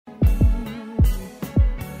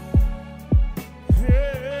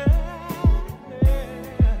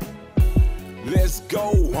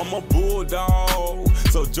I'm a bulldog.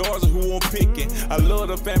 So Georgia, who I'm picking. I love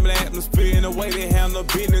the family atmosphere and the way they handle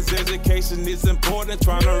business. Education is important,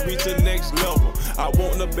 trying to reach the next level. I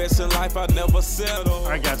want the best in life, I never settle. All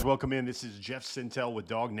right, guys, welcome in. This is Jeff Sintel with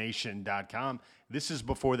DawgNation.com. This is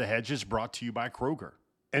Before the Hedges, brought to you by Kroger.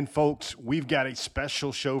 And folks, we've got a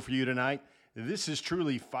special show for you tonight. This is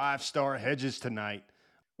truly five-star Hedges tonight.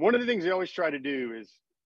 One of the things we always try to do is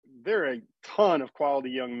there are a ton of quality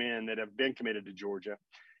young men that have been committed to Georgia.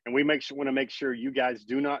 And we want to make sure you guys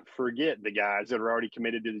do not forget the guys that are already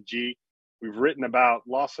committed to the G. We've written about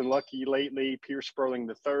Lawson Lucky lately, Pierce Sperling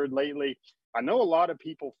III lately. I know a lot of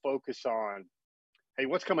people focus on, hey,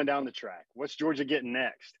 what's coming down the track? What's Georgia getting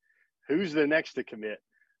next? Who's the next to commit?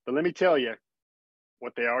 But let me tell you,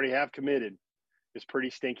 what they already have committed is pretty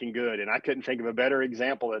stinking good. And I couldn't think of a better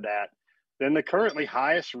example of that than the currently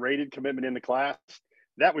highest rated commitment in the class.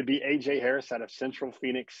 That would be A.J. Harris out of Central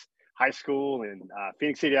Phoenix High School in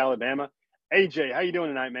Phoenix City, Alabama. AJ, how you doing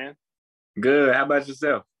tonight, man? Good. How about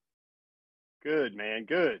yourself? Good, man.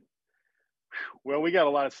 Good. Well, we got a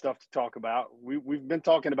lot of stuff to talk about. We've been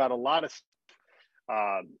talking about a lot of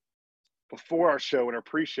before our show and our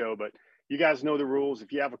pre-show, but you guys know the rules.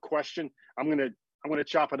 If you have a question, I'm gonna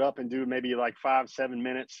chop it up and do maybe like 5-7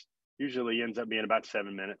 minutes. Usually ends up being about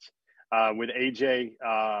 7 minutes with AJ.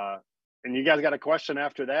 And you guys got a question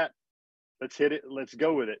after that? Let's hit it. Let's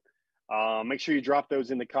go with it. Make sure you drop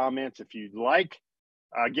those in the comments if you'd like.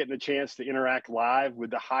 Getting a chance to interact live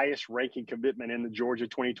with the highest ranking commitment in the Georgia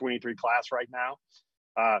 2023 class right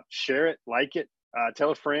now. Share it, like it,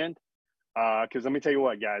 tell a friend. Because let me tell you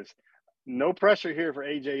what, guys, no pressure here for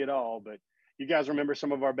AJ at all, but you guys remember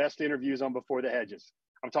some of our best interviews on Before the Hedges.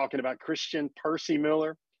 I'm talking about Christian Percy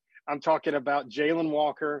Miller. I'm talking about Jalen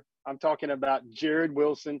Walker. I'm talking about Jared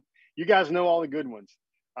Wilson. You guys know all the good ones.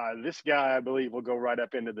 This guy, I believe, will go right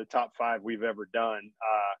up into the top 5 we've ever done.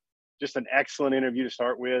 Just an excellent interview to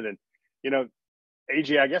start with. And, you know,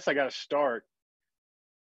 AJ, I guess I got to start.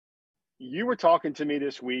 You were talking to me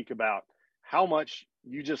this week about how much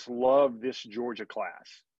you just love this Georgia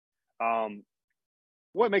class.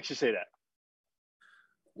 What makes you say that?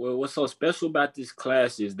 Well, what's so special about this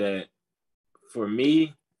class is that for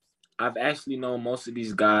me, I've actually known most of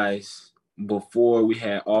these guys before we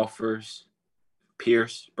had offers.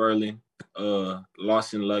 Pierce, Sperling,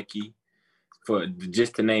 Lawson Lucky, for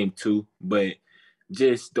just to name 2. But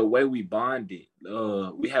just the way we bonded,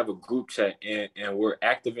 we have a group chat and we're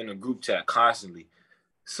active in a group chat constantly.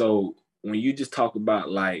 So when you just talk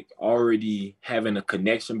about like already having a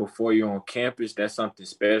connection before you're on campus, that's something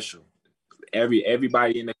special.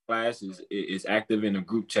 Everybody in the class is active in a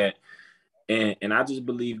group chat. And I just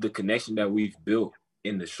believe the connection that we've built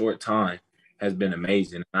in the short time has been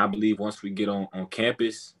amazing. I believe once we get on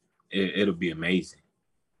campus, it'll be amazing.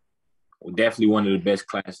 Well, definitely one of the best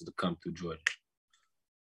classes to come through Georgia.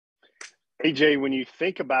 AJ, when you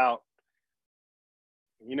think about,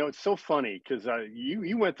 you know, it's so funny because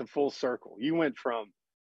you went the full circle. You went from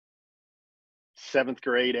 7th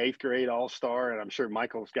grade, 8th grade all-star, and I'm sure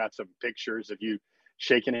Michael's got some pictures of you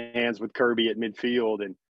shaking hands with Kirby at midfield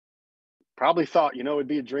and probably thought, you know, it'd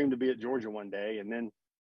be a dream to be at Georgia one day. And then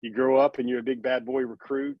you grow up and you're a big bad boy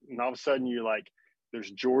recruit, and all of a sudden you're like, there's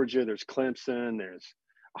Georgia, there's Clemson, there's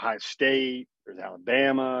Ohio State, there's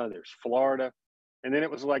Alabama, there's Florida. And then it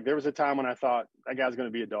was like there was a time when I thought that guy's going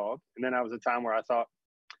to be a dog. And then I was a time where I thought,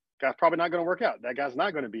 guy's probably not going to work out. That guy's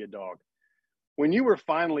not going to be a dog. When you were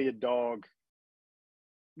finally a dog,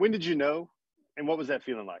 when did you know? And what was that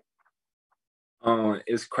feeling like?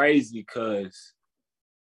 It's crazy because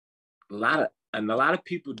a lot of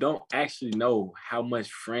people don't actually know how much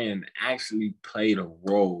Fran actually played a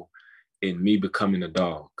role in me becoming a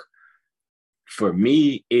dog. For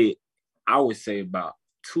me, I would say about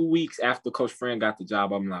 2 weeks after Coach Fran got the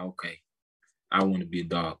job, I'm like, okay, I want to be a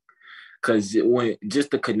dog. Because when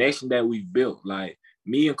just the connection that we've built, like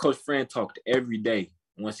me and Coach Fran talked every day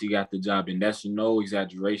once he got the job, and that's no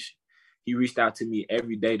exaggeration. He reached out to me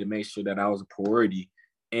every day to make sure that I was a priority.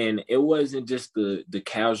 And it wasn't just the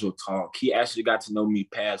casual talk. He actually got to know me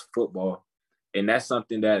past football. And that's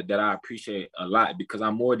something that I appreciate a lot because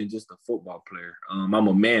I'm more than just a football player. I'm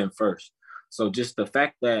a man first. So just the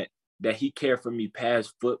fact that he cared for me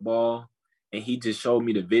past football and he just showed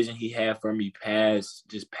me the vision he had for me past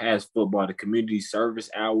football, the community service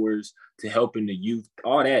hours to helping the youth,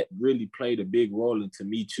 all that really played a big role into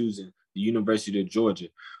me choosing the University of Georgia.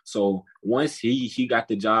 So once he got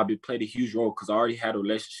the job, it played a huge role because I already had a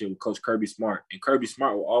relationship with Coach Kirby Smart, and Kirby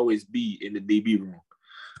Smart will always be in the DB room.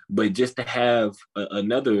 But just to have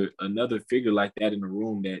another figure like that in the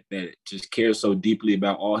room that just cares so deeply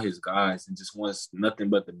about all his guys and just wants nothing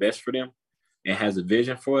but the best for them, and has a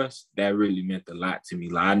vision for us, that really meant a lot to me.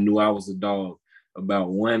 Like, I knew I was a dog about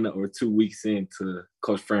 1 or 2 weeks into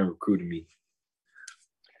Coach Fran recruiting me.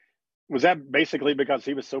 Was that basically because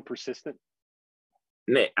he was so persistent?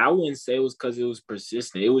 I wouldn't say it was because it was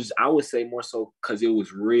persistent. I would say more so because it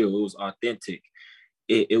was real. It was authentic.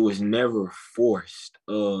 It was never forced.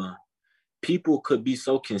 People could be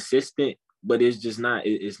so consistent, but it's just not.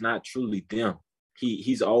 It's not truly them.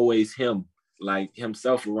 He's always him, like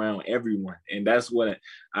himself around everyone, and that's what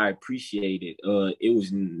I appreciated. It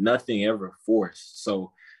was nothing ever forced.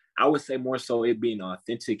 So I would say more so it being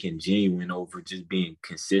authentic and genuine over just being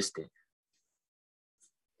consistent.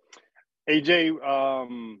 AJ,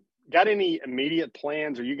 got any immediate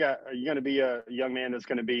plans? Are you going to be a young man that's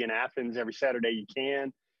going to be in Athens every Saturday you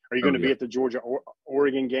can? Are you going to be at the Georgia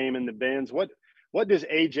Oregon game in the Benz? What does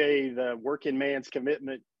AJ, the working man's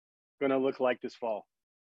commitment, going to look like this fall?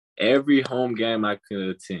 Every home game I could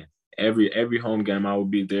attend. Every home game I will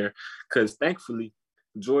be there, because thankfully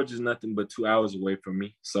Georgia's nothing but 2 hours away from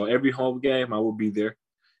me. So every home game I will be there.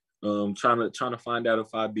 Trying to find out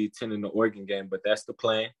if I'll be attending the Oregon game, but that's the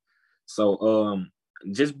plan. So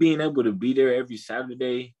just being able to be there every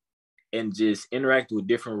Saturday and just interact with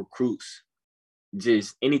different recruits,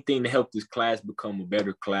 just anything to help this class become a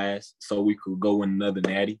better class so we could go win another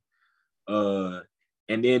natty. And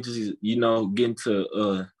then just, getting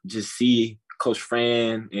to just see Coach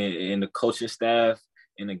Fran and the coaching staff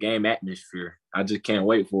and the game atmosphere. I just can't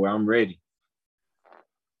wait for it. I'm ready.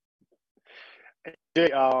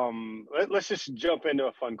 Let's just jump into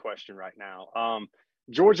a fun question right now.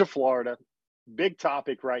 Georgia, Florida, big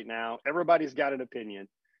topic right now. Everybody's got an opinion.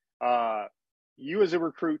 You as a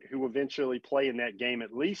recruit who eventually play in that game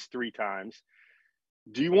at least 3 times,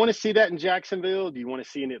 do you want to see that in Jacksonville? Do you want to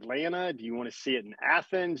see it in Atlanta? Do you want to see it in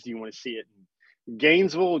Athens? Do you want to see it in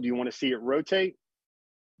Gainesville? Do you want to see it rotate?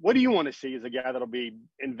 What do you want to see as a guy that'll be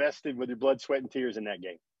invested with your blood, sweat, and tears in that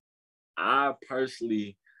game? I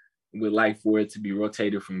personally would like for it to be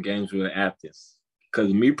rotated from Gainesville to Athens.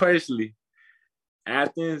 Because me personally,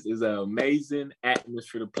 Athens is an amazing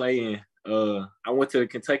atmosphere to play in. I went to the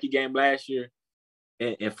Kentucky game last year,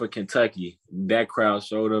 and for Kentucky, that crowd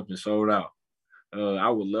showed up and showed out. I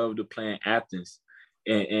would love to play in Athens,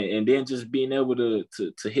 and then just being able to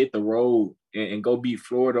hit the road and go beat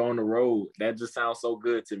Florida on the road. That just sounds so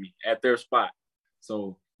good to me at their spot.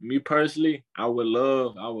 So me personally, I would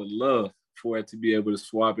love for it to be able to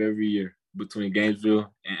swap every year between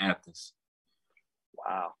Gainesville and Athens.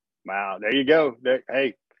 Wow. There you go.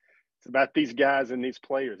 Hey, it's about these guys and these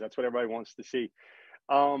players. That's what everybody wants to see.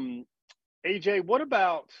 AJ, what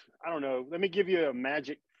about, I don't know, let me give you a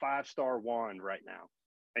magic 5-star wand right now.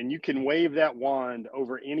 And you can wave that wand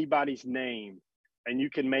over anybody's name, and you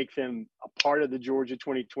can make them a part of the Georgia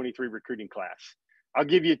 2023 recruiting class. I'll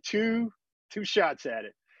give you two shots at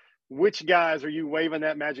it. Which guys are you waving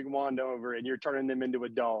that magic wand over and you're turning them into a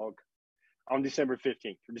dog on December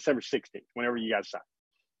 15th or December 16th, whenever you guys sign?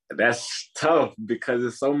 That's tough because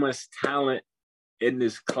there's so much talent in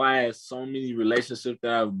this class, so many relationships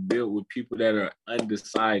that I've built with people that are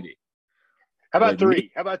undecided. How about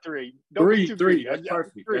three? Three. That's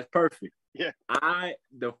perfect. That's perfect. Yeah.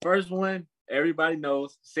 The first one, everybody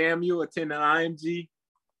knows, Samuel attending IMG.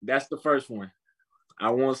 That's the first one.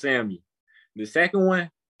 I want Samuel. The second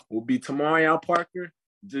one will be Tamarion Parker,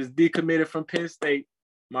 just decommitted from Penn State.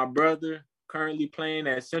 My brother currently playing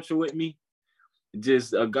at Central with me.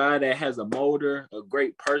 Just a guy that has a motor, a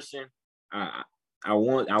great person. I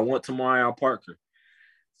want Tamarion Parker.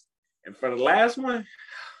 And for the last one,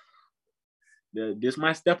 this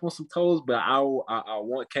might step on some toes, but I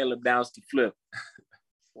want Caleb Downs to flip.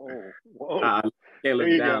 Whoa.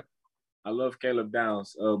 Caleb Downs. I love Caleb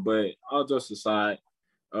Downs. But all jokes aside,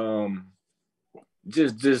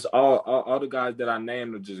 just all the guys that I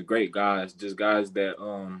named are just great guys. Just guys that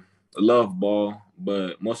love ball,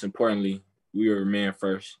 but most importantly, we are men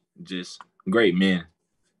first. Just great men.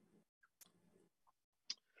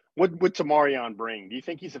 What would Tamarion bring? Do you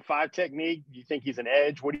think he's a 5 technique? Do you think he's an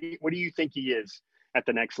edge? What do you think he is at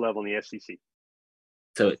the next level in the SEC?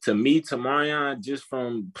 To me, Tamarion, just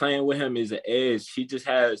from playing with him, is an edge. He just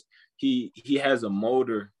has he has a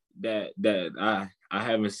motor that I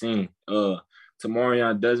haven't seen.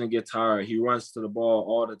 Tamarion doesn't get tired. He runs to the ball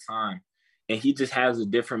all the time, and he just has a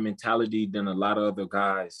different mentality than a lot of other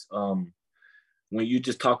guys. When you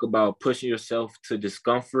just talk about pushing yourself to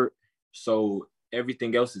discomfort, so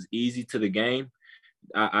everything else is easy to the game,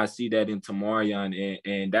 I see that in Tamarion,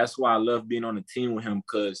 and that's why I love being on the team with him,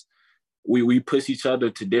 because we push each other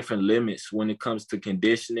to different limits when it comes to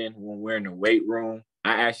conditioning. When we're in the weight room,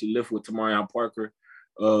 I actually lift with Tamarion Parker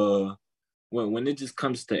when it just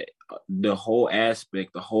comes to the whole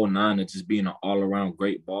aspect, the whole nine of just being an all-around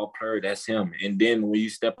great ball player, that's him. And then when you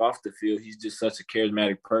step off the field, he's just such a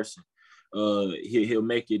charismatic person. He'll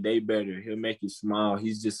make your day better. He'll make you smile.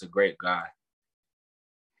 He's just a great guy.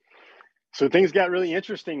 So things got really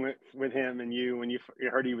interesting with him and you when you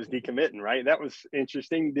heard he was decommitting, right? That was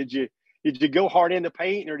interesting. Did you go hard into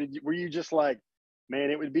paint, or were you just like, man,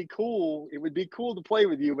 it would be cool to play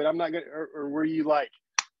with you, but I'm not gonna, or were you like,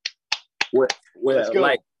 let's go?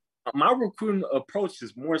 Like my recruiting approach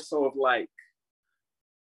is more so of like,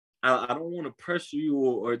 I don't want to pressure you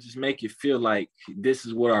or just make you feel like this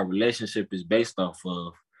is what our relationship is based off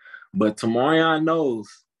of. But Tamarion knows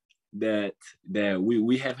that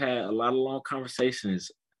we have had a lot of long conversations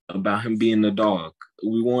about him being the dog.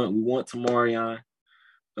 We want Tamarion.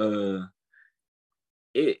 I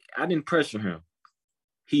didn't pressure him.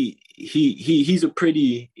 He's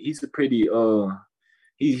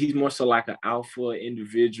more so like an alpha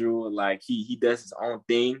individual. Like he does his own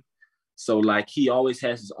thing. So like he always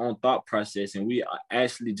has his own thought process, and we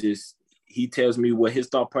actually he tells me what his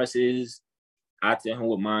thought process is. I tell him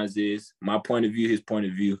what mine is, my point of view, his point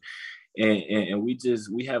of view. And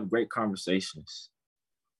we have great conversations.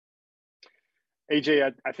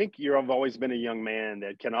 AJ, I think you've always been a young man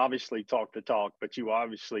that can obviously talk the talk, but you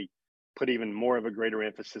obviously put even more of a greater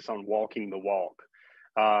emphasis on walking the walk.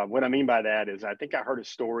 What I mean by that is I think I heard a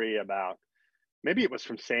story about, maybe it was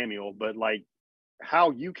from Samuel, but like how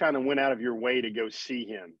you kind of went out of your way to go see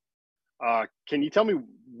him. Can you tell me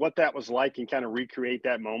what that was like and kind of recreate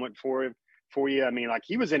that moment for you? I mean, like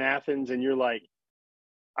he was in Athens and you're like,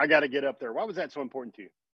 I got to get up there. Why was that so important to you?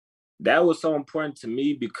 That was so important to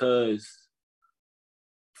me because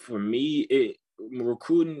for me,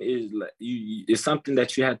 recruiting is like it's something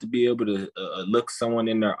that you have to be able to look someone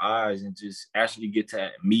in their eyes and just actually get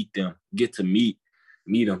to meet them.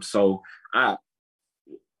 So I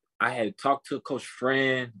had talked to Coach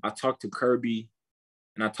Fran, I talked to Kirby,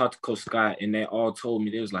 and I talked to Coach Scott, and they all told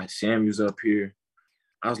me, they was like, Samuel's up here.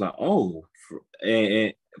 I was like, oh,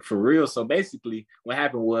 and for real. So basically what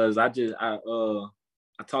happened was I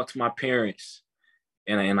talked to my parents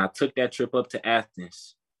and I took that trip up to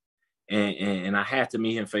Athens and I had to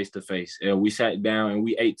meet him face to face. We sat down and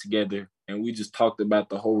we ate together and we just talked about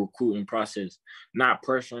the whole recruiting process, not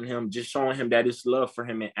pressuring him, just showing him that it's love for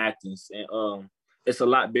him in Athens. And it's a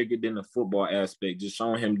lot bigger than the football aspect, just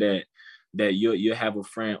showing him that you'll have a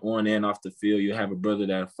friend on and off the field. You'll have a brother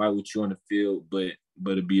that'll fight with you on the field, but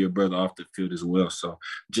it'll be your brother off the field as well. So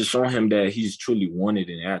just showing him that he's truly wanted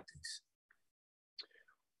in Athens.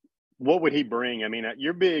 What would he bring? I mean,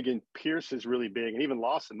 you're big and Pierce is really big, and even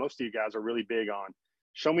Lawson, most of you guys are really big on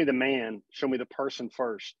show me the man, show me the person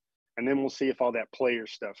first, and then we'll see if all that player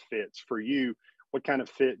stuff fits. For you, what kind of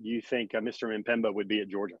fit do you think Mr. Mpemba would be at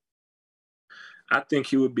Georgia? I think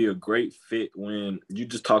he would be a great fit when you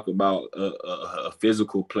just talk about a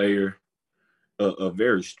physical player, a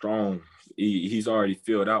very strong. He's already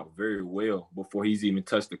filled out very well before he's even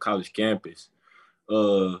touched the college campus.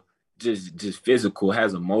 Just physical,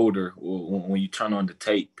 has a motor when you turn on the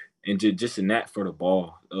tape, and just a knack for the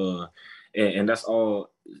ball. And that's all.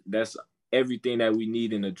 That's everything that we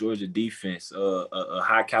need in the Georgia defense, a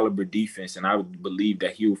high caliber defense, and I would believe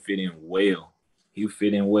that he will fit in well. He'll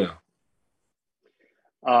fit in well.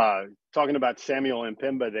 Talking about Samuel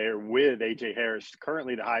Mpemba there with AJ Harris,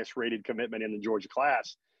 currently the highest rated commitment in the Georgia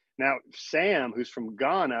class. Now, Sam, who's from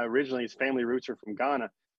Ghana, originally his family roots are from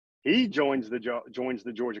Ghana, he joins the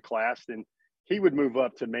Georgia class, and he would move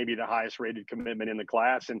up to maybe the highest rated commitment in the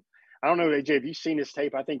class. And I don't know, AJ, have you seen his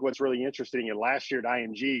tape? I think what's really interesting, and last year at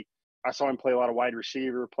IMG, I saw him play a lot of wide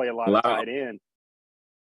receiver, play a lot of tight end.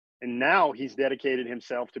 And now he's dedicated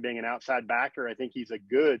himself to being an outside backer. I think he's a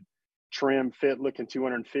good, trim, fit looking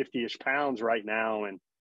 250-ish pounds right now. And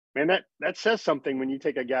man, that says something when you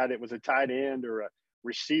take a guy that was a tight end or a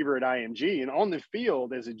receiver at IMG and on the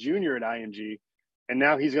field as a junior at IMG, and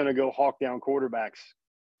now he's going to go hawk down quarterbacks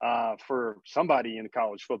for somebody in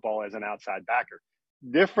college football as an outside backer.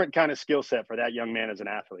 Different kind of skill set for that young man as an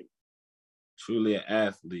athlete. Truly an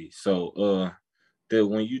athlete. So that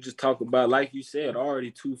when you just talk about, like you said,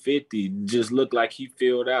 already 250, just look like he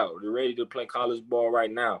filled out. They're ready to play college ball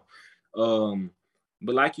right now.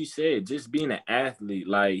 But like you said, just being an athlete,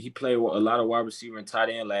 like he played a lot of wide receiver and tight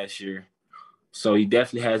end last year. So he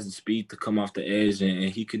definitely has the speed to come off the edge, and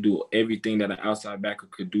he could do everything that an outside backer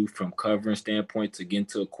could do from covering standpoint to getting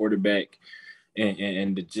to a quarterback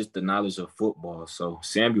and just the knowledge of football. So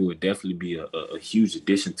Samuel would definitely be a huge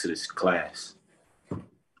addition to this class.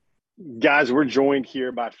 Guys, we're joined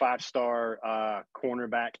here by five-star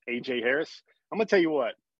cornerback AJ Harris. I'm going to tell you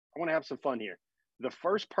what, I want to have some fun here. the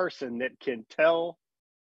first person that can tell,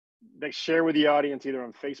 they share with the audience either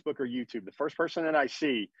on Facebook or YouTube, the first person that I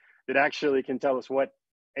see that actually can tell us what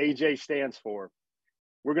AJ stands for,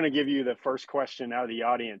 we're going to give you the first question out of the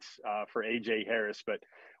audience for AJ Harris. But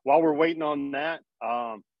while we're waiting on that,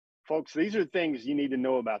 folks, these are things you need to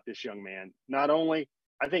know about this young man. Not only,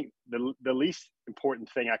 I think the least important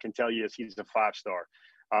thing I can tell you is he's a 5-star.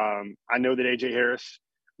 I know that AJ Harris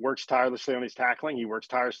works tirelessly on his tackling. He works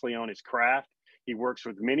tirelessly on his craft. He works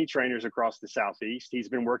with many trainers across the Southeast. He's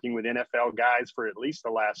been working with NFL guys for at least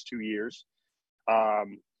the last 2 years.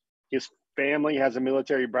 His family has a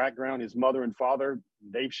military background. His mother and father,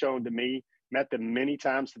 they've shown to me, met them many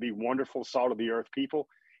times to be wonderful, salt of the earth people.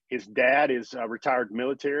 His dad is retired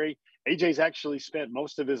military. AJ's actually spent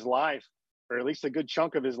most of his life, or at least a good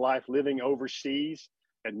chunk of his life, living overseas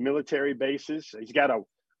at military bases. He's got a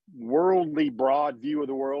worldly broad view of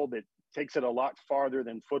the world that takes it a lot farther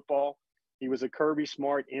than football. He was a Kirby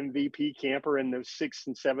Smart MVP camper in those 6th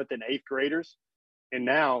and 7th and 8th graders. And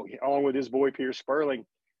now, along with his boy, Pierce Sperling,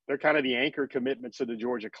 they're kind of the anchor commitments of the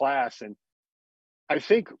Georgia class. And I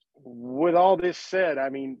think with all this said, I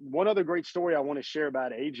mean, one other great story I want to share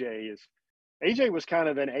about AJ is AJ was kind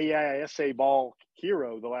of an AISA ball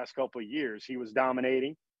hero the last couple of years. He was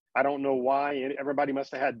dominating. I don't know why. Everybody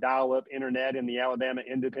must have had dial-up internet in the Alabama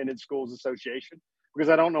Independent Schools Association, because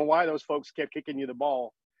I don't know why those folks kept kicking you the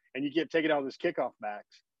ball and you kept taking all those kickoffs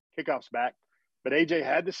back. But AJ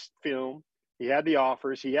had this film. He had the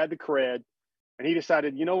offers. He had the cred. And he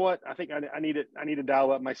decided, you know what? I think I need to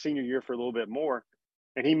dial up my senior year for a little bit more.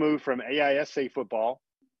 And he moved from AISA football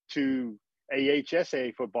to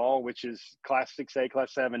AHSA football, which is Class 6A,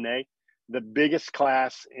 Class 7A, the biggest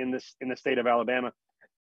class in the state of Alabama.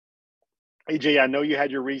 AJ, I know you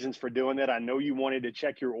had your reasons for doing that. I know you wanted to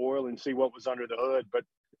check your oil and see what was under the hood, but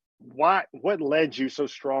what led you so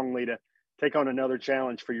strongly to take on another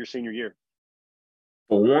challenge for your senior year?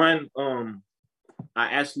 For one,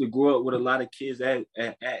 I actually grew up with a lot of kids at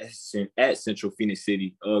Central Phoenix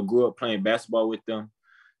City. Grew up playing basketball with them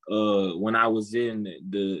when I was in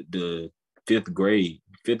the fifth grade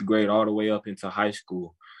all the way up into high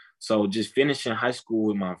school. So just finishing high school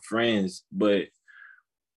with my friends, but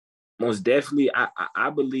most definitely, I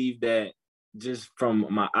believe that just from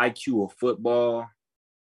my IQ of football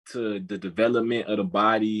to the development of the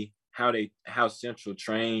body, how Central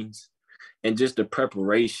trains, and just the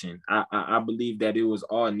preparation, I believe that it was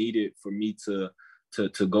all needed for me to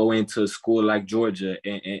go into a school like Georgia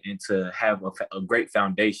and to have a great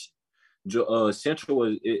foundation.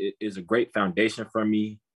 Central is a great foundation for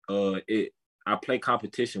me. I play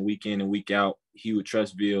competition week in and week out. Hewitt,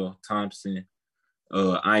 Trussville, Thompson,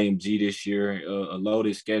 IMG this year, a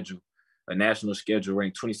loaded schedule, a national schedule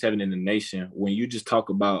ranked 27 in the nation. When you just talk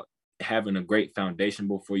about having a great foundation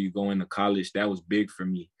before you go into college, that was big for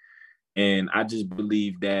me. And I just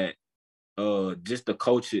believe that just the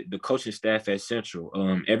coaching staff at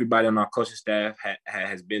Central, everybody on our coaching staff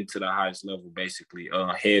has been to the highest level, basically.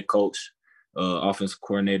 Head coach, offensive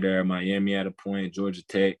coordinator at Miami at a point, Georgia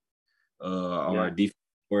Tech, our defense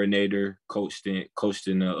coordinator coached in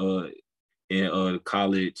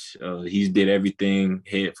college. He's did everything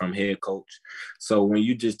from head coach. So when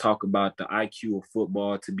you just talk about the IQ of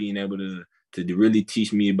football, to being able to really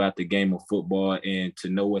teach me about the game of football and to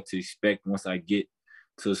know what to expect once I get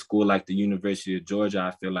to a school like the University of Georgia,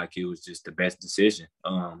 I feel like it was just the best decision.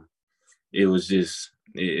 It was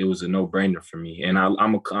a no-brainer for me. And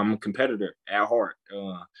I'm a competitor at heart.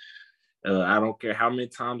 I don't care how many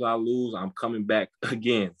times I lose, I'm coming back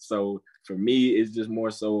again. So for me, it's just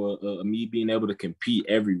more so me being able to compete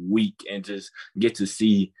every week and just get to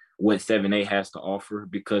see what 7A has to offer.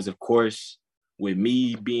 Because of course, with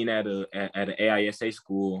me being at an AISA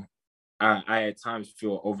school, I at times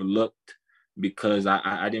feel overlooked because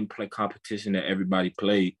I didn't play competition that everybody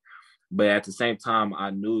played. But at the same time,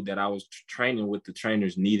 I knew that I was training with the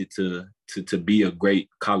trainers needed to be a great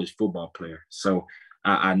college football player. So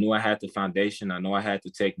I knew I had the foundation. I know I had the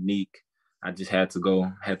technique. I just had to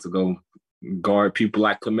go guard people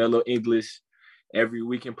like Camelo English every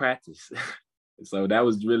week in practice. So that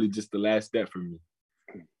was really just the last step for me.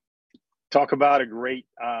 Talk about a great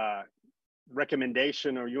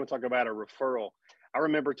recommendation, or you want to talk about a referral. I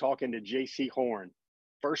remember talking to J.C. Horn,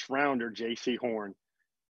 first rounder J.C. Horn,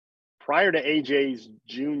 prior to AJ's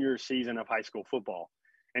junior season of high school football.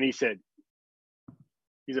 And he said,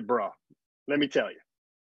 bro, let me tell you,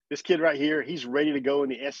 this kid right here, he's ready to go in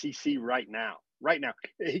the SEC right now. Right now.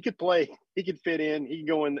 He could play, he could fit in, he can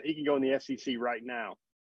go in the SEC right now.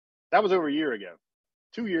 That was over a year ago,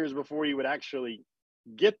 2 years before he would actually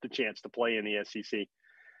get the chance to play in the SEC.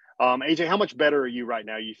 AJ, how much better are you right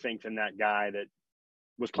now, you think, than that guy that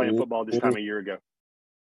was playing football this time a year ago?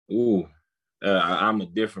 Ooh, I'm a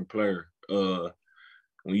different player.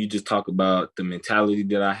 When you just talk about the mentality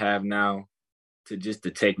that I have now, to just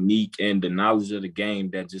the technique and the knowledge of the game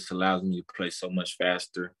that just allows me to play so much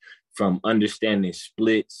faster, from understanding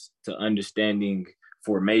splits to understanding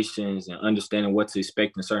formations and understanding what to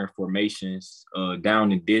expect in certain formations,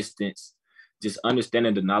 down and distance. Just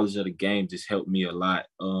understanding the knowledge of the game just helped me a lot.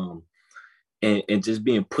 And just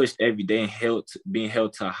being pushed every day and being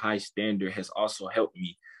held to a high standard has also helped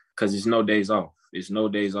me, because it's no days off. It's no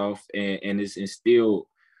days off, and it's instilled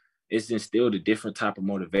a different type of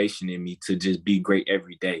motivation in me to just be great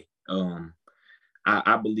every day.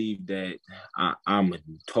 I believe that I'm a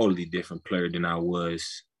totally different player than I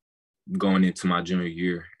was going into my junior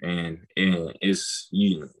year, and it's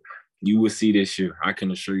you will see this year. I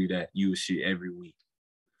can assure you that you will see it every week.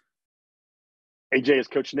 AJ, is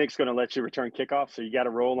Coach Nick's going to let you return kickoff, so you got to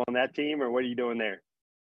roll on that team, or what are you doing there?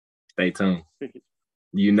 Stay tuned.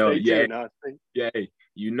 You know, Stay tuned, huh? Yeah,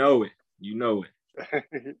 you know it.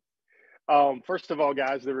 First of all,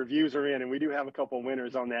 guys, the reviews are in, and we do have a couple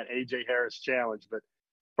winners on that AJ Harris challenge. But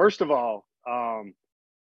first of all,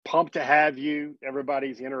 pumped to have you.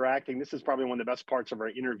 Everybody's interacting. This is probably one of the best parts of our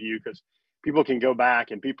interview, because people can go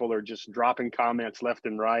back and people are just dropping comments left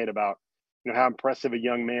and right about, how impressive a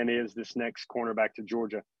young man is, this next cornerback to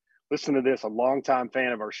Georgia. Listen to this, a longtime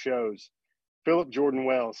fan of our shows. Philip Jordan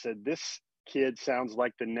Wells said, "This kid sounds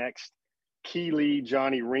like the next Keely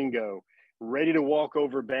Johnny Ringo, ready to walk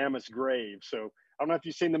over Bama's grave." So I don't know if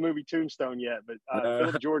you've seen the movie Tombstone yet, but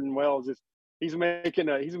Philip Jordan Wells he's making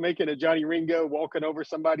a Johnny Ringo walking over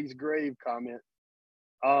somebody's grave comment.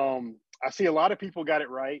 I see a lot of people got it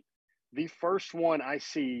right. The first one I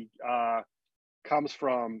see comes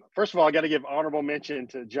from, first of all, I got to give honorable mention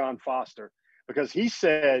to John Foster, because he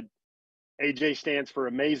said AJ stands for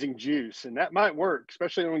amazing juice, and that might work,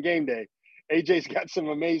 especially on game day. AJ's got some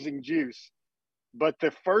amazing juice. But the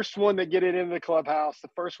first one to get it into the clubhouse, the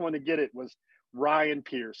first one to get it was Ryan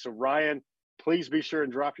Pierce. So Ryan, please be sure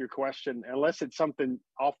and drop your question, unless it's something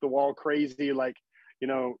off the wall crazy, like,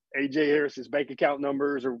 AJ Harris's bank account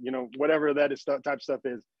numbers, or, whatever that is, type of stuff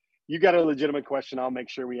is. You got a legitimate question, I'll make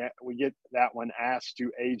sure we get that one asked to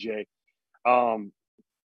AJ.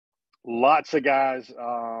 Lots of guys.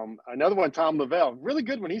 Another one, Tom Lavelle, really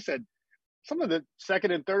good one. He said some of the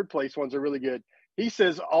second and third place ones are really good. He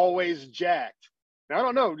says always jacked. Now, I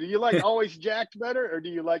don't know. Do you like always jacked better, or do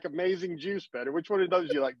you like amazing juice better? Which one of those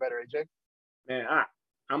do you like better, AJ? Man,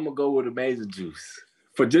 I'm gonna go with amazing juice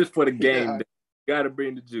for the game. Yeah. Got to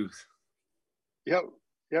bring the juice. Yep.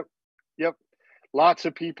 Lots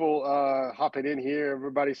of people hopping in here.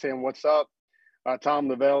 Everybody saying what's up. Tom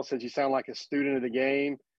Lavelle says you sound like a student of the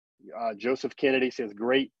game. Joseph Kennedy says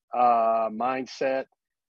great mindset.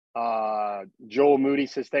 Joel Moody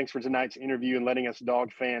says thanks for tonight's interview and letting us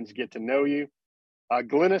Dawg fans get to know you.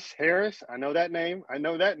 Glennis Harris, I know that name.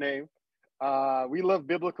 We love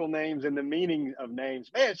biblical names and the meaning of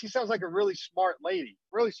names. Man, she sounds like a really smart lady.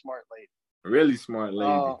 Really smart lady.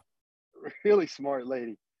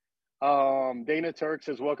 Dana Turk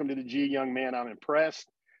says, welcome to the G, young man. I'm impressed.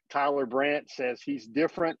 Tyler Brandt says he's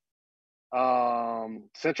different.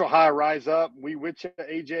 Central High, rise up. We with you,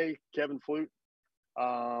 AJ. Kevin Flute.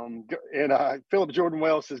 And Philip Jordan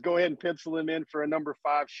Wells says, go ahead and pencil him in for a number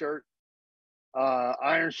 5 shirt.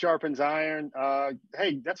 Iron sharpens iron.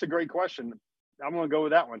 Hey, that's a great question. I'm going to go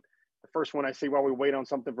with that one. The first one I see while we wait on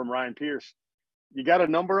something from Ryan Pierce. You got a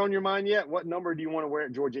number on your mind yet? What number do you want to wear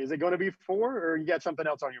at Georgia? Is it going to be 4, or you got something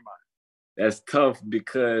else on your mind? That's tough,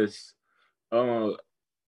 because not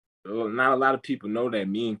a lot of people know that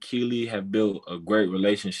me and Keely have built a great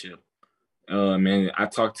relationship. Man, I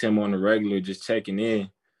talked to him on the regular, just checking in.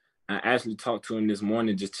 I actually talked to him this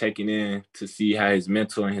morning, just checking in to see how his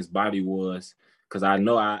mental and his body was, because I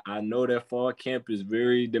know that fall camp is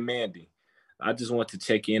very demanding. I just want to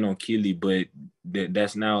check in on Keely, but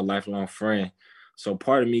that's now a lifelong friend. So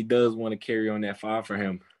part of me does want to carry on that 5 for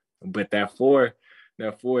him. But that 4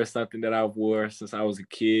 is something that I've wore since I was a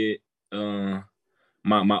kid.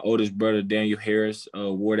 My oldest brother, Daniel Harris,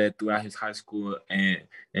 wore that throughout his high school and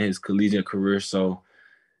his collegiate career. So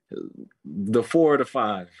the 4 or the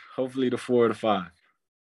 5, hopefully the 4 or the 5.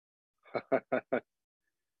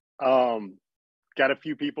 Got a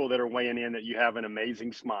few people that are weighing in that you have an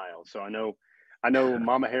amazing smile. So I know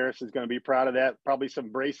Mama Harris is going to be proud of that. Probably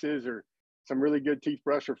some braces or some really good teeth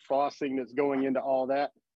brush or flossing that's going into all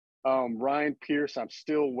that. Ryan Pierce, I'm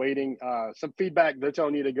still waiting. Some feedback, they're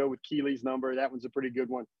telling you to go with Keely's number. That one's a pretty good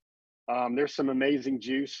one. There's some amazing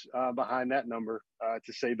juice behind that number,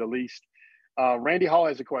 to say the least. Randy Hall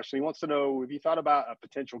has a question. He wants to know, if you thought about a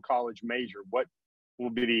potential college major, what will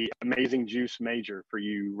be the amazing juice major for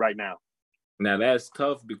you right now? Now that's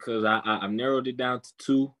tough because I've narrowed it down to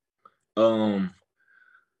two.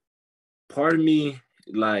 Part of me,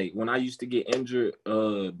 like when I used to get injured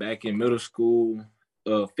back in middle school,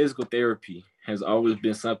 physical therapy has always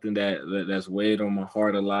been something that's weighed on my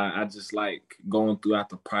heart a lot. I just like going throughout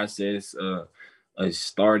the process of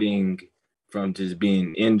starting from just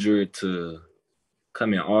being injured to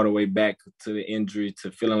coming all the way back to the injury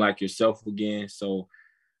to feeling like yourself again. So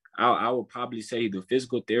I would probably say the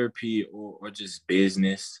physical therapy or just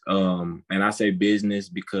business. And I say business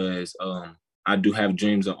because I do have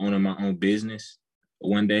dreams of owning my own business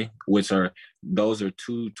one day, those are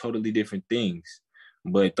two totally different things.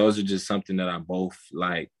 But those are just something that I both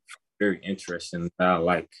like, very interesting, that I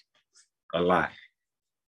like a lot.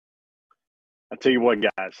 I'll tell you what,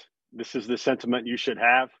 guys, this is the sentiment you should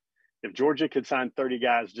have. If Georgia could sign 30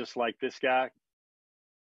 guys just like this guy,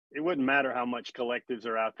 it wouldn't matter how much collectives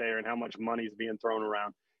are out there and how much money is being thrown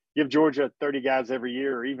around. Give Georgia 30 guys every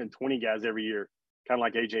year or even 20 guys every year, kind of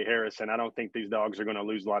like A.J. Harris, and I don't think these Dogs are going to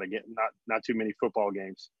lose a lot of not too many football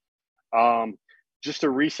games. Just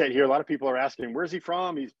to reset here, a lot of people are asking, where's he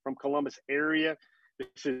from? He's from Columbus area.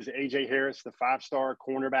 This is A.J. Harris, the 5-star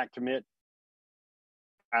cornerback commit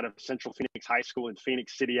out of Central Phoenix High School in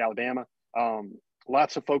Phoenix City, Alabama.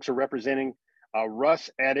 Lots of folks are representing.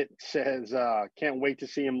 Russ Edit says, can't wait to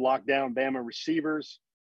see him lock down Bama receivers.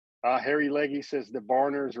 Harry Leggy says the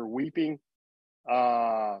Barners are weeping.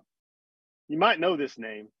 You might know this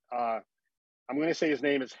name. I'm going to say his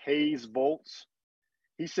name is Hayes Volts.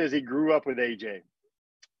 He says he grew up with AJ.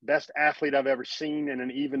 Best athlete I've ever seen and an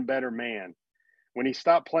even better man. When he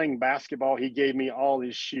stopped playing basketball, he gave me all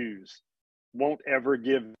his shoes. Won't ever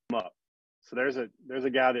give them up. So there's a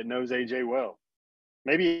guy that knows AJ well.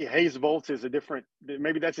 Maybe Hayes Volts is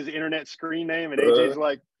maybe that's his internet screen name, and AJ's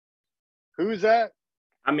like, who's that?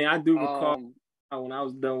 I mean, I do recall when I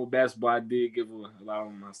was done with basketball, I did give a lot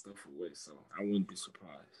of my stuff away, so I wouldn't be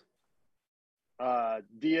surprised.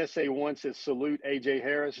 DSA1 says, salute AJ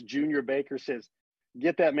Harris. Junior Baker says,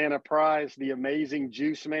 get that man a prize, the amazing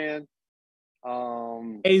juice man.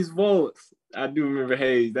 Hayes Volts. I do remember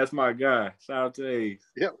Hayes. That's my guy. Shout out to Hayes.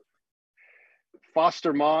 Yep.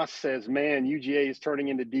 Foster Moss says, man, UGA is turning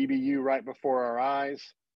into DBU right before our eyes.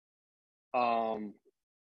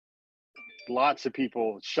 Lots of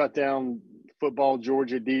people shut down football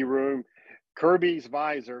Georgia D room. Kirby's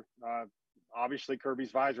visor. Obviously,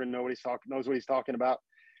 Kirby's visor knows what he's talking about.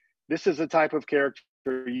 This is the type of character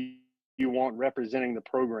you want representing the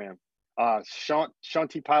program.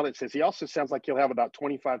 Shanti Pilot says he also sounds like he'll have about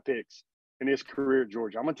 25 picks in his career at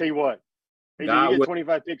Georgia. I'm going to tell you what. You get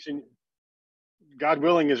 25 picks, and God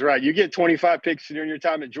willing is right. You get 25 picks during your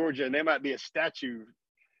time at Georgia, and there might be a statue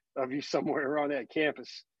of you somewhere around that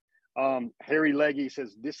campus. Harry Leggy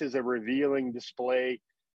says this is a revealing display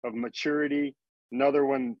of maturity. Another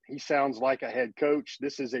one, he sounds like a head coach.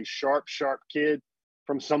 This is a sharp kid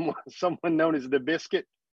from someone known as the Biscuit.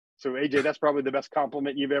 So AJ, that's probably the best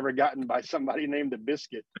compliment you've ever gotten by somebody named the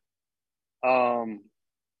Biscuit. Young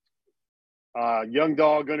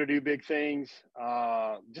Dawg going to do big things.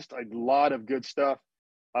 Just a lot of good stuff.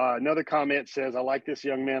 Another comment says, I like this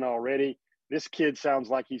young man already. This kid sounds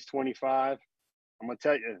like he's 25. I'm going to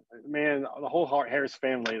tell you, man, the whole Harris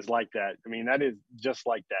family is like that. I mean, that is just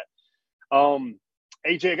like that.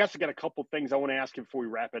 AJ, I guess I got a couple things I want to ask you before we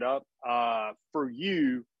wrap it up. For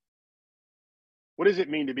you, what does it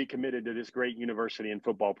mean to be committed to this great university and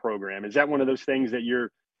football program? Is that one of those things that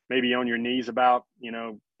you're maybe on your knees about,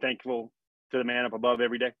 thankful to the man up above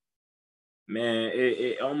every day? Man,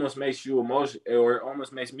 it almost makes you emotional, or it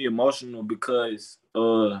almost makes me emotional because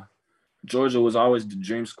Georgia was always the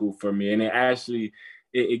dream school for me. And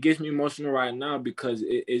it gets me emotional right now because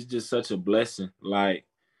it's just such a blessing. Like,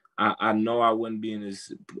 I know I wouldn't be in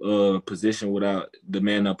this position without the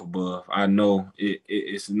man up above. I know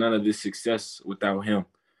it's none of this success without him.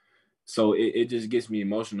 So it just gets me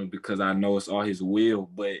emotional because I know it's all his will.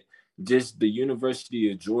 But just the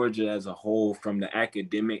University of Georgia as a whole, from the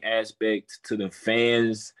academic aspect to the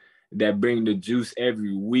fans that bring the juice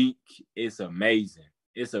every week, it's amazing.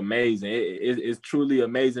 It's amazing. It's truly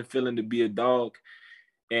amazing feeling to be a Dog.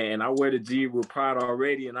 And I wear the G with pride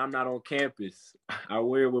already, and I'm not on campus. I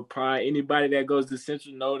wear it with pride. Anybody that goes to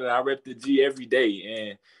Central know that I rep the G every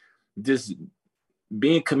day. And just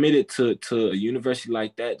being committed to a university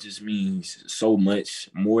like that just means so much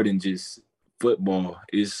more than just football.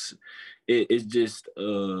 It's just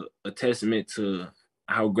a testament to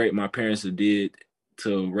how great my parents did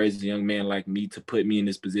to raise a young man like me, to put me in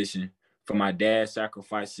this position, for my dad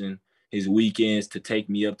sacrificing his weekends to take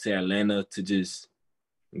me up to Atlanta to just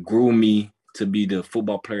grew me to be the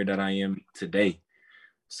football player that I am today.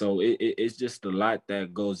 So it's just a lot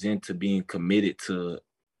that goes into being committed to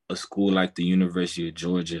a school like the University of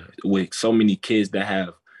Georgia, with so many kids that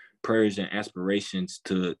have prayers and aspirations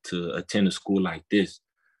to attend a school like this.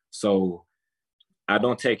 So I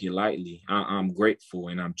don't take it lightly. I'm grateful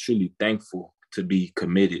and I'm truly thankful to be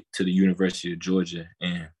committed to the University of Georgia.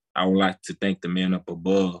 And I would like to thank the man up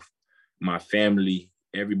above, my family,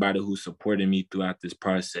 everybody who supported me throughout this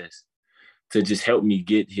process to just help me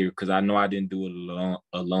get here, because I know I didn't do it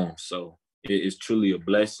alone. So it is truly a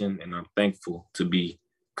blessing, and I'm thankful to be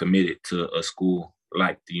committed to a school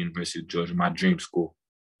like the University of Georgia, my dream school.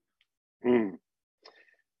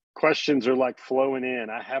 Questions are like flowing in.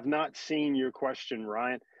 I have not seen your question,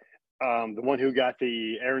 Ryan. The one who got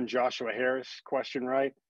the Aaron Joshua Harris question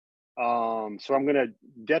right. So I'm going to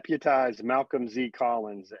deputize Malcolm Z.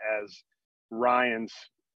 Collins as Ryan's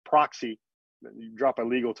proxy. Drop a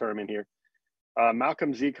legal term in here.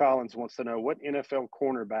 Malcolm Z. Collins wants to know, what NFL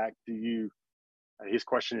cornerback do you, his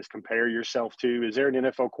question is, compare yourself to? Is there an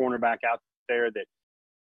NFL cornerback out there that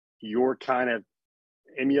you're kind of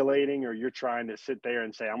emulating, or you're trying to sit there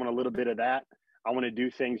and say, I want a little bit of that, I want to do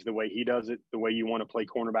things the way he does it, the way you want to play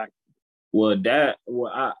cornerback? Well,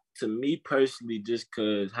 to me personally, just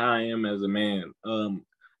because how I am as a man,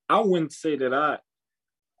 I wouldn't say that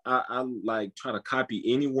I like try to copy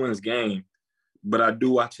anyone's game, but I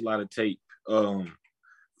do watch a lot of tape,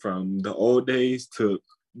 from the old days to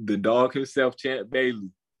the Dawg himself, Champ Bailey,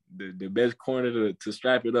 the best corner to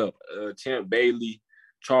strap it up. Champ Bailey,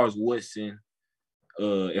 Charles Woodson,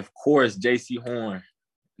 of course, J.C. Horn.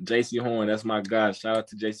 J.C. Horn, that's my guy. Shout out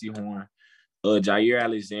to J.C. Horn. Jair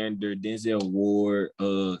Alexander, Denzel Ward.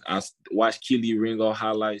 I watch Keely Ringo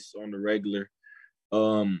highlights on the regular.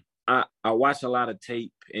 I watch a lot of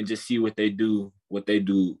tape and just see what they do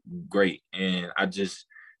great. And I just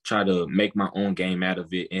try to make my own game out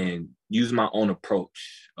of it and use my own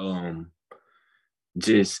approach.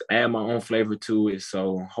 Just add my own flavor to it.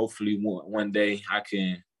 So hopefully one day I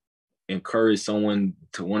can encourage someone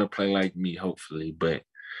to want to play like me, hopefully. But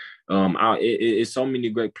it's so many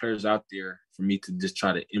great players out there for me to just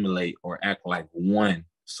try to emulate or act like one.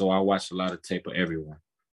 So I watch a lot of tape of everyone.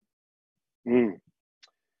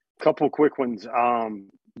 Couple quick ones.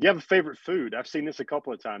 You have a favorite food? I've seen this a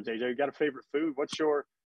couple of times. AJ, you got a favorite food?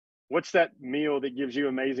 What's that meal that gives you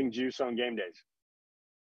amazing juice on game days?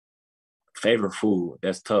 Favorite food?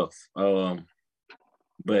 That's tough.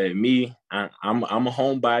 But me, I'm a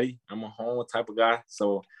homebody. I'm a home type of guy.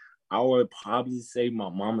 So I would probably say my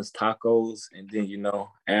mama's tacos, and then,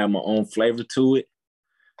 add my own flavor to it.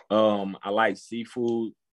 I like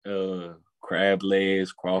seafood, crab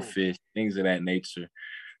legs, crawfish, things of that nature.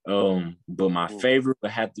 But my favorite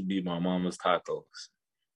would have to be my mama's tacos.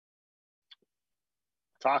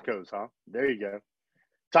 Tacos, huh? There you go.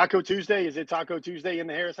 Taco Tuesday. Is it Taco Tuesday in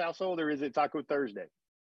the Harris household, or is it Taco Thursday?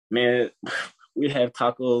 Man, we have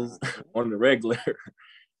tacos on the regular.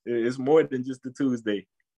 It's more than just the Tuesday.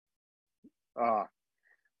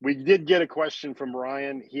 We did get a question from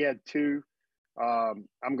Ryan. He had two.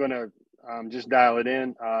 I'm going to just dial it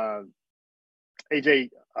in. AJ,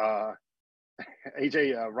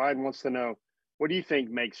 Ryan wants to know, what do you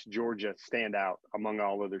think makes Georgia stand out among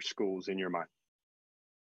all other schools in your mind?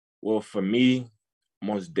 Well, for me,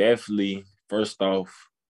 most definitely, first off,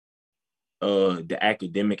 the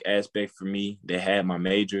academic aspect for me. They had my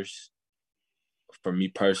majors. For me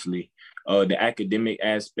personally, the academic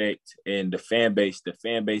aspect and the fan base. The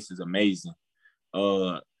fan base is amazing.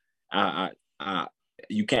 You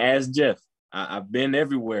can ask Jeff. I've been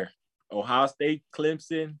everywhere. Ohio State,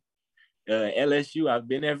 Clemson, LSU. I've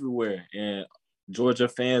been everywhere, and Georgia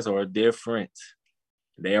fans are different.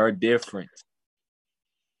 They are different.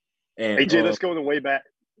 And AJ, let's go in the way back.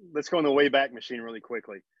 Let's go in the way back machine really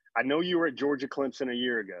quickly. I know you were at Georgia Clemson a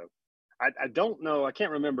year ago. I don't know. I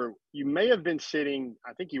can't remember. You may have been sitting.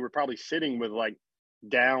 I think you were probably sitting with like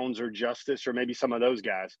Downs or Justice or maybe some of those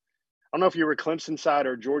guys. I don't know if you were Clemson side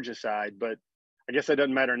or Georgia side, but I guess that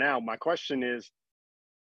doesn't matter now. My question is,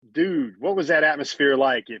 dude, what was that atmosphere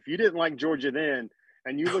like? If you didn't like Georgia then,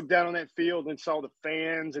 and you looked down on that field and saw the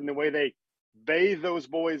fans and the way they bathed those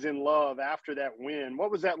boys in love after that win,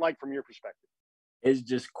 what was that like from your perspective? It's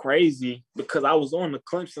just crazy because I was on the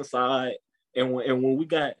Clemson side, and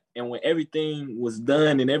when everything was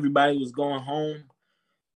done and everybody was going home,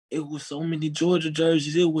 it was so many Georgia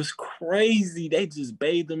jerseys. It was crazy. They just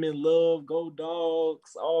bathed them in love. Go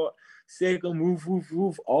Dogs, all second woof woof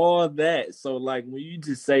woof, all that. So like when you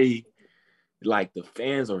just say like the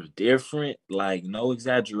fans are different, like no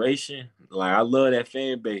exaggeration. Like I love that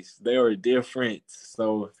fan base. They are different.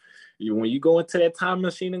 So when you go into that time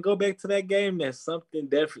machine and go back to that game, that's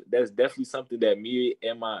definitely something that me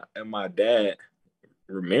and my dad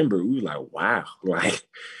remember. We were like, wow, like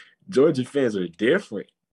Georgia fans are different.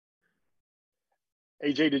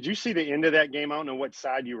 AJ, did you see the end of that game? I don't know what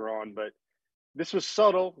side you were on, but this was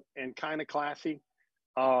subtle and kind of classy.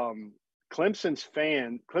 Clemson's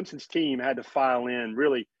team had to file in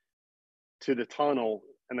really to the tunnel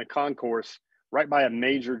and the concourse right by a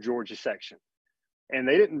major Georgia section. And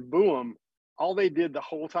they didn't boo them. All they did the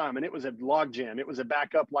whole time, and it was a log jam. It was a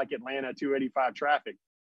backup like Atlanta 285 traffic.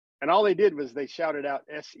 And all they did was they shouted out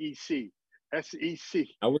SEC, SEC.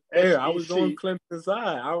 I was there. SEC. I was on Clemson's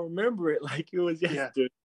side. I remember it like it was yesterday. Yeah.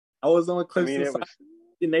 I was on Clemson's side of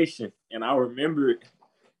the nation, and I remember it.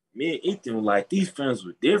 Me and Ethan were like, these fans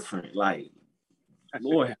were different. Like,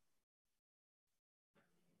 Lord.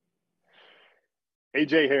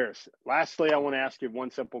 AJ Harris, lastly, I want to ask you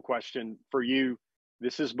one simple question for you.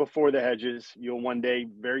 This is before the hedges. You'll one day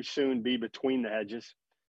very soon be between the hedges.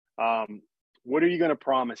 What are you going to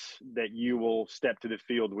promise that you will step to the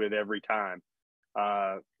field with every time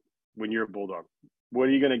when you're a Bulldog? What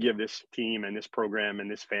are you going to give this team and this program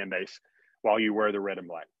and this fan base while you wear the red and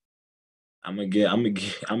black? I'm gonna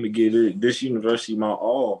get this university my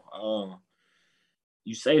all.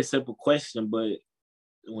 You say a simple question, but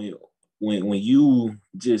when you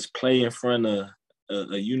just play in front of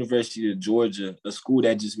a University of Georgia, a school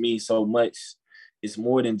that just means so much, it's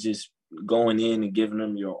more than just going in and giving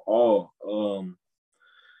them your all.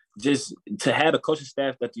 Just to have the coaching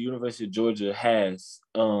staff that the University of Georgia has,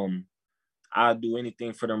 I'll do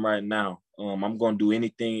anything for them right now. I'm gonna do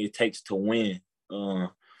anything it takes to win.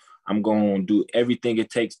 I'm going to do everything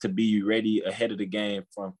it takes to be ready ahead of the game,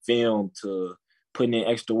 from film to putting in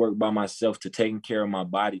extra work by myself to taking care of my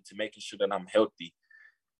body to making sure that I'm healthy.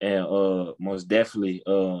 And most definitely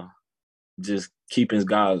just keeping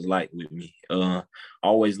God's light with me.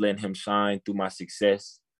 Always letting him shine through my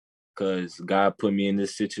success, because God put me in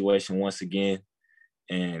this situation once again.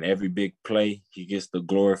 And every big play, he gets the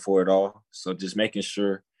glory for it all. So just making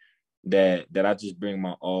sure that I just bring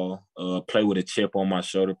my all, play with a chip on my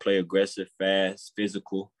shoulder, play aggressive, fast,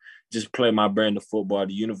 physical, just play my brand of football,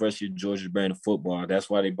 the University of Georgia brand of football. That's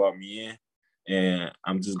why they brought me in. And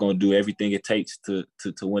I'm just going to do everything it takes to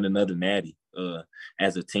win another natty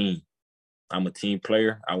as a team. I'm a team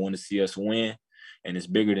player. I want to see us win. And it's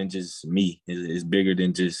bigger than just me. It's bigger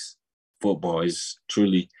than just football. It's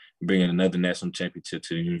truly bringing another national championship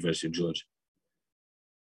to the University of Georgia.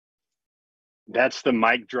 That's the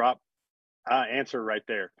mic drop answer right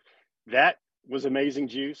there. That was amazing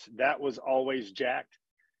juice. That was always jacked.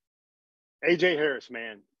 AJ Harris,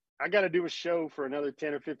 man, I got to do a show for another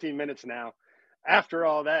 10 or 15 minutes now. After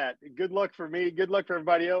all that, good luck for me. Good luck for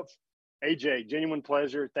everybody else. AJ, genuine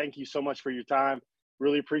pleasure. Thank you so much for your time.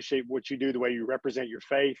 Really appreciate what you do, the way you represent your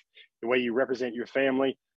faith, the way you represent your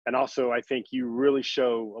family. And also, I think you really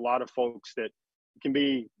show a lot of folks that you can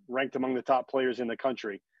be ranked among the top players in the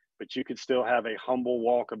country, but you could still have a humble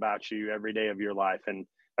walk about you every day of your life. And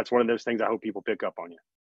that's one of those things I hope people pick up on you.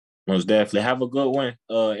 Most definitely. Have a good one.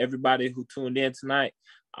 Everybody who tuned in tonight,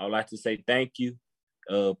 I would like to say thank you.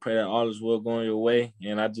 Pray that all is well going your way.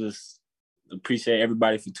 And I just appreciate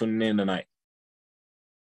everybody for tuning in tonight.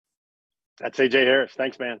 That's AJ Harris.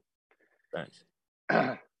 Thanks, man. Thanks.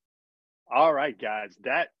 All right, guys.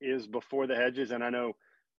 That is Before the Hedges. And I know,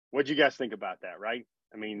 what'd you guys think about that, right?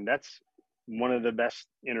 I mean, that's one of the best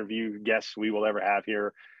interview guests we will ever have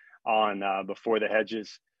here on Before the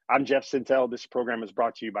Hedges. I'm Jeff Sintel. This program is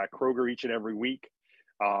brought to you by Kroger each and every week.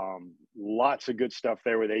 Lots of good stuff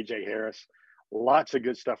there with AJ Harris. Lots of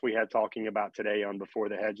good stuff we had talking about today on Before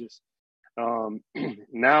the Hedges.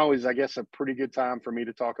 Now is, I guess, a pretty good time for me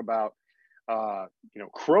to talk about,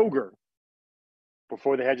 Kroger.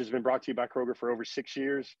 Before the Hedges has been brought to you by Kroger for over 6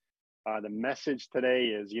 years. The message today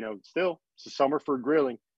is, still, it's the summer for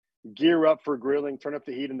grilling. Gear up for grilling. Turn up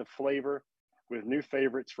the heat and the flavor with new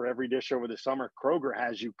favorites for every dish over the summer. Kroger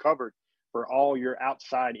has you covered for all your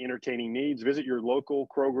outside entertaining needs. Visit your local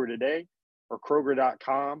Kroger today or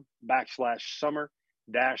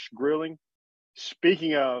Kroger.com/summer-grilling.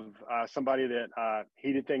 Speaking of somebody that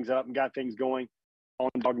heated things up and got things going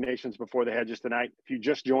on Dawg Nation's Before the Hedges tonight, if you're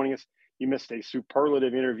just joining us, you missed a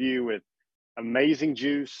superlative interview with amazing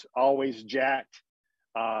juice, always jacked.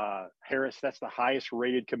 Harris, that's the highest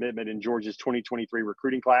rated commitment in Georgia's 2023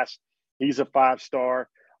 recruiting class. He's a 5-star.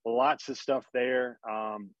 Lots of stuff there.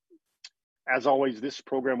 As always, this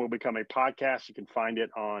program will become a podcast. You can find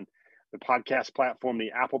it on the podcast platform,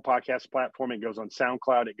 the Apple Podcast platform. It goes on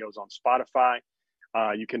SoundCloud. It goes on Spotify.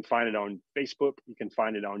 You can find it on Facebook. You can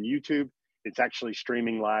find it on YouTube. It's actually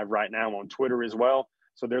streaming live right now on Twitter as well.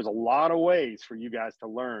 So there's a lot of ways for you guys to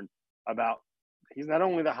learn about. He's not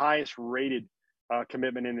only the highest rated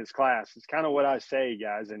commitment in his class. It's kind of what I say,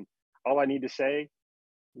 guys. And all I need to say,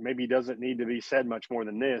 maybe doesn't need to be said much more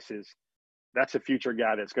than this, is that's a future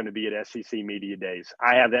guy that's going to be at SEC Media Days.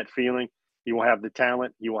 I have that feeling. He will have the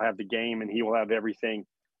talent, he will have the game, and he will have everything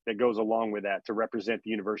that goes along with that to represent the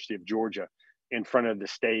University of Georgia in front of the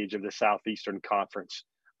stage of the Southeastern Conference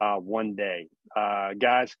one day.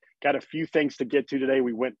 Guys, got a few things to get to today.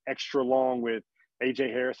 We went extra long with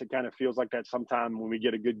AJ Harris. It kind of feels like that sometime when we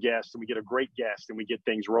get a good guest and we get a great guest and we get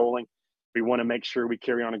things rolling. We want to make sure we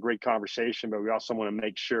carry on a great conversation, but we also want to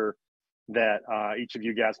make sure that each of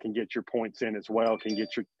you guys can get your points in as well, can get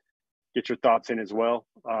your thoughts in as well.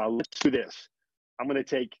 Let's do this. I'm going to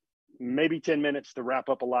take maybe 10 minutes to wrap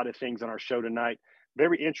up a lot of things on our show tonight.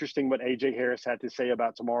 Very interesting what AJ Harris had to say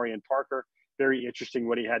about Tamarian Parker. Very interesting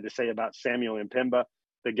what he had to say about Samuel Mpemba,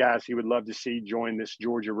 the guys he would love to see join this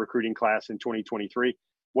Georgia recruiting class in 2023,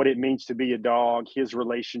 what it means to be a Dawg, his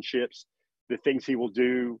relationships, the things he will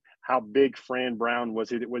do, how big Fran Brown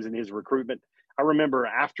was in his recruitment. I remember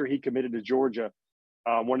after he committed to Georgia,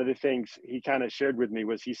 one of the things he kind of shared with me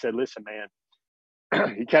was he said, listen,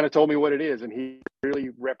 man, he kind of told me what it is, and he really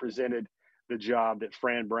represented the job that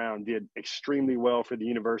Fran Brown did extremely well for the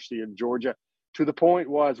University of Georgia, to the point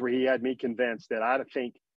was where he had me convinced that I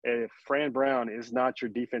think if Fran Brown is not your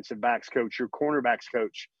defensive backs coach, your cornerbacks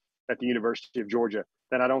coach at the University of Georgia,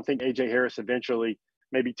 then I don't think AJ Harris eventually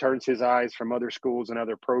maybe turns his eyes from other schools and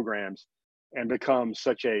other programs and becomes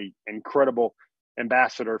such a incredible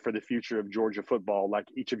ambassador for the future of Georgia football, like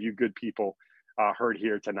each of you good people heard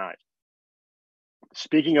here tonight.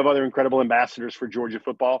 Speaking of other incredible ambassadors for Georgia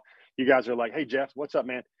football, you guys are like, hey, Jeff, what's up,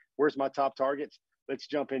 man? Where's my top targets? Let's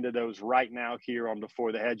jump into those right now here on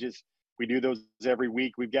Before the Hedges. We do those every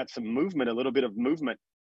week. We've got some movement, a little bit of movement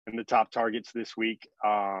in the top targets this week.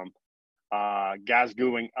 Guys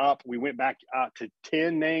going up. We went back to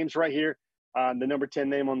 10 names right here. The number 10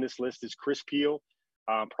 name on this list is Chris Peel,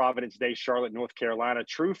 Providence Day, Charlotte, North Carolina.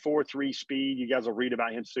 True 4.3 speed. You guys will read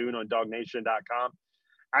about him soon on DawgNation.com.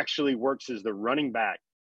 Actually works as the running back,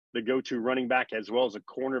 the go-to running back, as well as a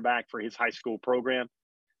cornerback for his high school program.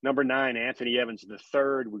 Number 9, Anthony Evans III.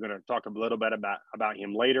 We're going to talk a little bit about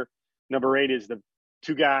him later. Number 8 is the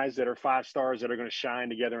two guys that are 5 stars that are going to shine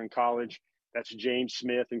together in college. That's James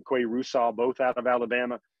Smith and Quay Russaw, both out of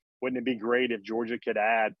Alabama. Wouldn't it be great if Georgia could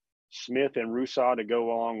add Smith and Russaw to go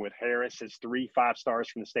along with Harris as 3 5 stars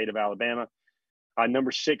from the state of Alabama?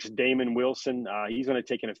 Number 6, Damon Wilson. He's going to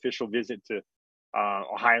take an official visit to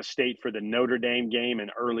Ohio State for the Notre Dame game in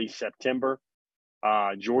early September.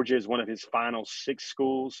 Georgia is one of his final 6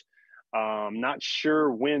 schools. Not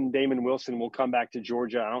sure when Damon Wilson will come back to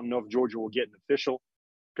Georgia. I don't know if Georgia will get an official,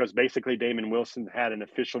 because basically Damon Wilson had an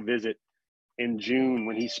official visit in June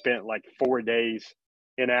when he spent like 4 days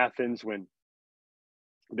in Athens, when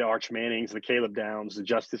the Arch Mannings, the Caleb Downs, the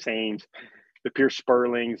Justice Haynes, the Pierce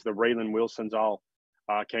Sperlings, the Raylan Wilsons all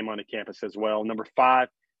came onto campus as well. Number 5,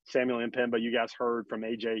 Samuel Mpemba. You guys heard from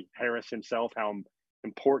AJ Harris himself how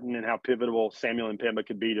important and how pivotal Samuel Mpemba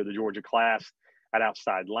could be to the Georgia class at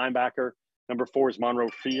outside linebacker. Number 4 is Monroe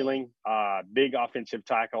Feeling, big offensive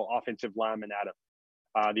tackle, offensive lineman out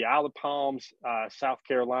of the Isle of Palms, South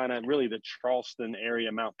Carolina, and really the Charleston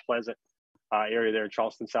area, Mount Pleasant area there in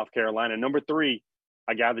Charleston, South Carolina. Number 3,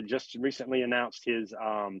 a guy that just recently announced his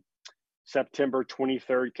September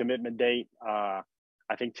 23rd commitment date.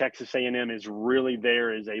 I think Texas A&M is really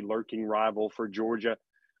there as a lurking rival for Georgia.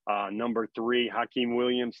 Number 3, Hakeem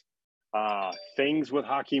Williams. Things with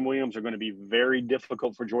Hakeem Williams are going to be very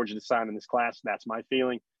difficult for Georgia to sign in this class. That's my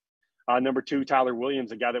feeling. Number 2, Tyler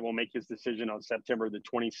Williams, a guy that will make his decision on September the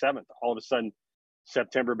 27th. All of a sudden,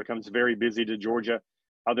 September becomes very busy to Georgia.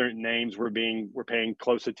 Other names we're paying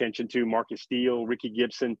close attention to: Marcus Steele, Ricky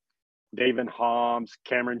Gibson, David Holmes,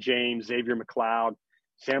 Cameron James, Xavier McLeod,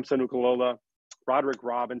 Samson Ukalola, Roderick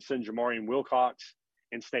Robinson, Jamarian Wilcox,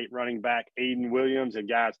 in-state running back Aiden Williams. And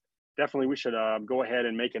guys, definitely we should go ahead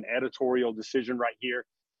and make an editorial decision right here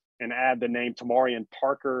and add the name Tamarian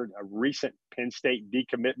Parker, a recent Penn State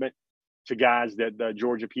decommitment, to guys that the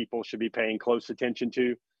Georgia people should be paying close attention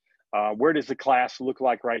to. Where does the class look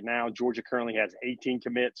like right now? Georgia currently has 18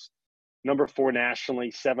 commits, number 4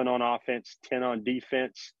 nationally, 7 on offense, 10 on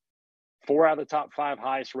defense. 4 out of the top 5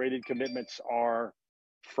 highest rated commitments are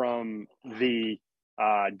from the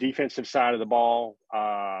defensive side of the ball.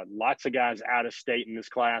 Lots of guys out of state in this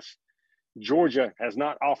class. Georgia has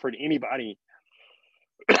not offered anybody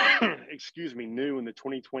new in the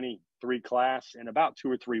 2023 class in about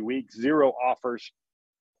 2 or 3 weeks. 0 offers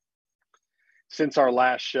since our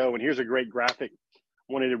last show. And here's a great graphic.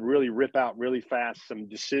 wanted to really rip out really fast some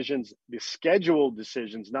decisions, the scheduled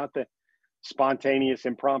decisions, not the spontaneous,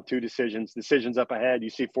 impromptu decisions up ahead. You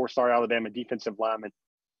see 4-star Alabama defensive lineman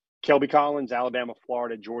Kelby Collins, Alabama,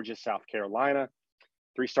 Florida, Georgia, South Carolina.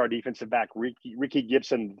 3-star defensive back Ricky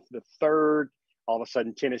Gibson the third. All of a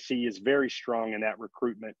sudden, Tennessee is very strong in that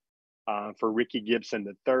recruitment for Ricky Gibson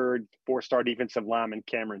the third. 4-star defensive lineman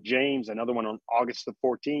Cameron James, another one on August the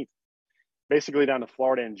 14th. Basically down to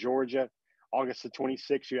Florida and Georgia. August the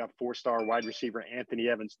 26th, you have 4-star wide receiver Anthony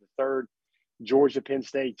Evans the third. Georgia, Penn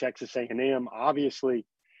State, Texas A&M. Obviously,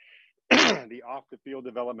 the off-the-field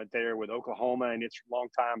development there with Oklahoma and its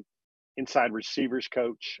longtime inside receivers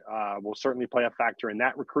coach will certainly play a factor in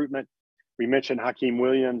that recruitment. We mentioned Hakeem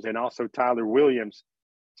Williams and also Tyler Williams.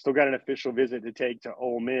 Still got an official visit to take to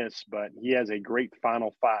Ole Miss, but he has a great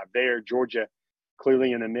Final Five there. Georgia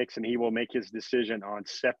clearly in the mix, and he will make his decision on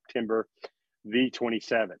September the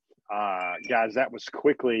 27th. Guys, that was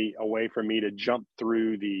quickly a way for me to jump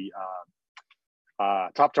through the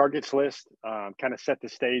top targets list, kind of set the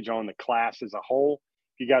stage on the class as a whole.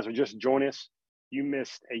 If you guys are just joining us, you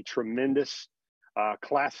missed a tremendous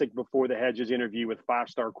classic Before the Hedges interview with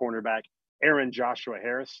 5-star cornerback Aaron Joshua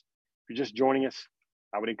Harris. If you're just joining us,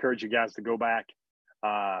 I would encourage you guys to go back,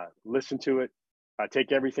 listen to it,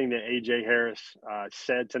 take everything that A.J. Harris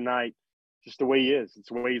said tonight, just the way he is. It's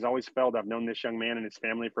the way he's always felt. I've known this young man and his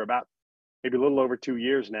family for about maybe a little over 2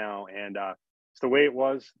 years now, and it's the way it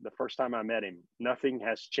was the first time I met him. Nothing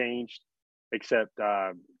has changed except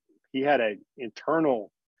he had an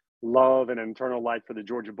internal love and an internal light for the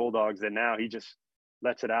Georgia Bulldogs, and now he just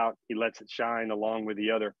lets it out. He lets it shine along with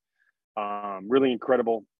the other really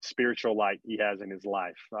incredible spiritual light he has in his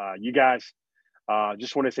life. You guys,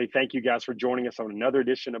 just want to say thank you guys for joining us on another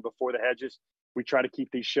edition of Before the Hedges. We try to keep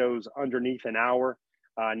these shows underneath an hour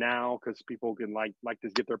now because people can like to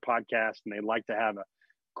get their podcast and they like to have a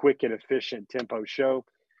quick and efficient tempo show.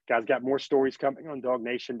 Guys, got more stories coming on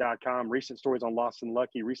DawgNation.com. Recent stories on Lost and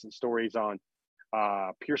Lucky. Recent stories on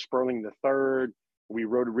Pierce Sperling III. We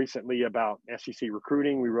wrote recently about SEC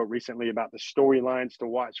recruiting. We wrote recently about the storylines to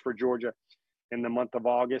watch for Georgia in the month of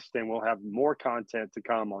August, and we'll have more content to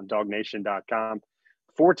come on DawgNation.com.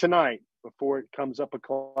 For tonight, before it comes up a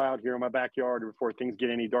cloud here in my backyard or before things get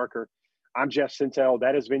any darker, I'm Jeff Sintel.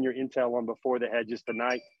 That has been your intel on Before the Hedges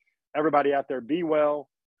tonight. Everybody out there, be well.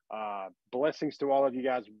 Blessings to all of you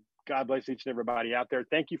guys. God bless each and everybody out there.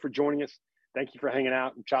 Thank you for joining us. Thank you for hanging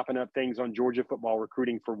out and chopping up things on Georgia football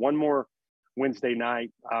recruiting for one more Wednesday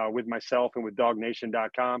night with myself and with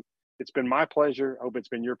DawgNation.com. It's been my pleasure. Hope it's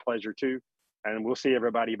been your pleasure too. And we'll see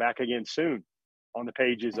everybody back again soon on the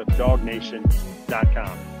pages of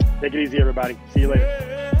DawgNation.com. Take it easy, everybody. See you later.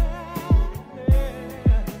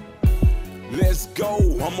 Let's go,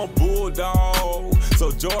 I'm a bulldog.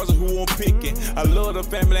 So Georgia, who I'm picking. I love the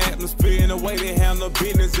family atmosphere and the way they handle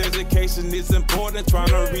business. Education is important, trying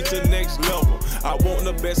to reach the next level. I want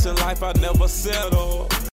the best in life, I never settle.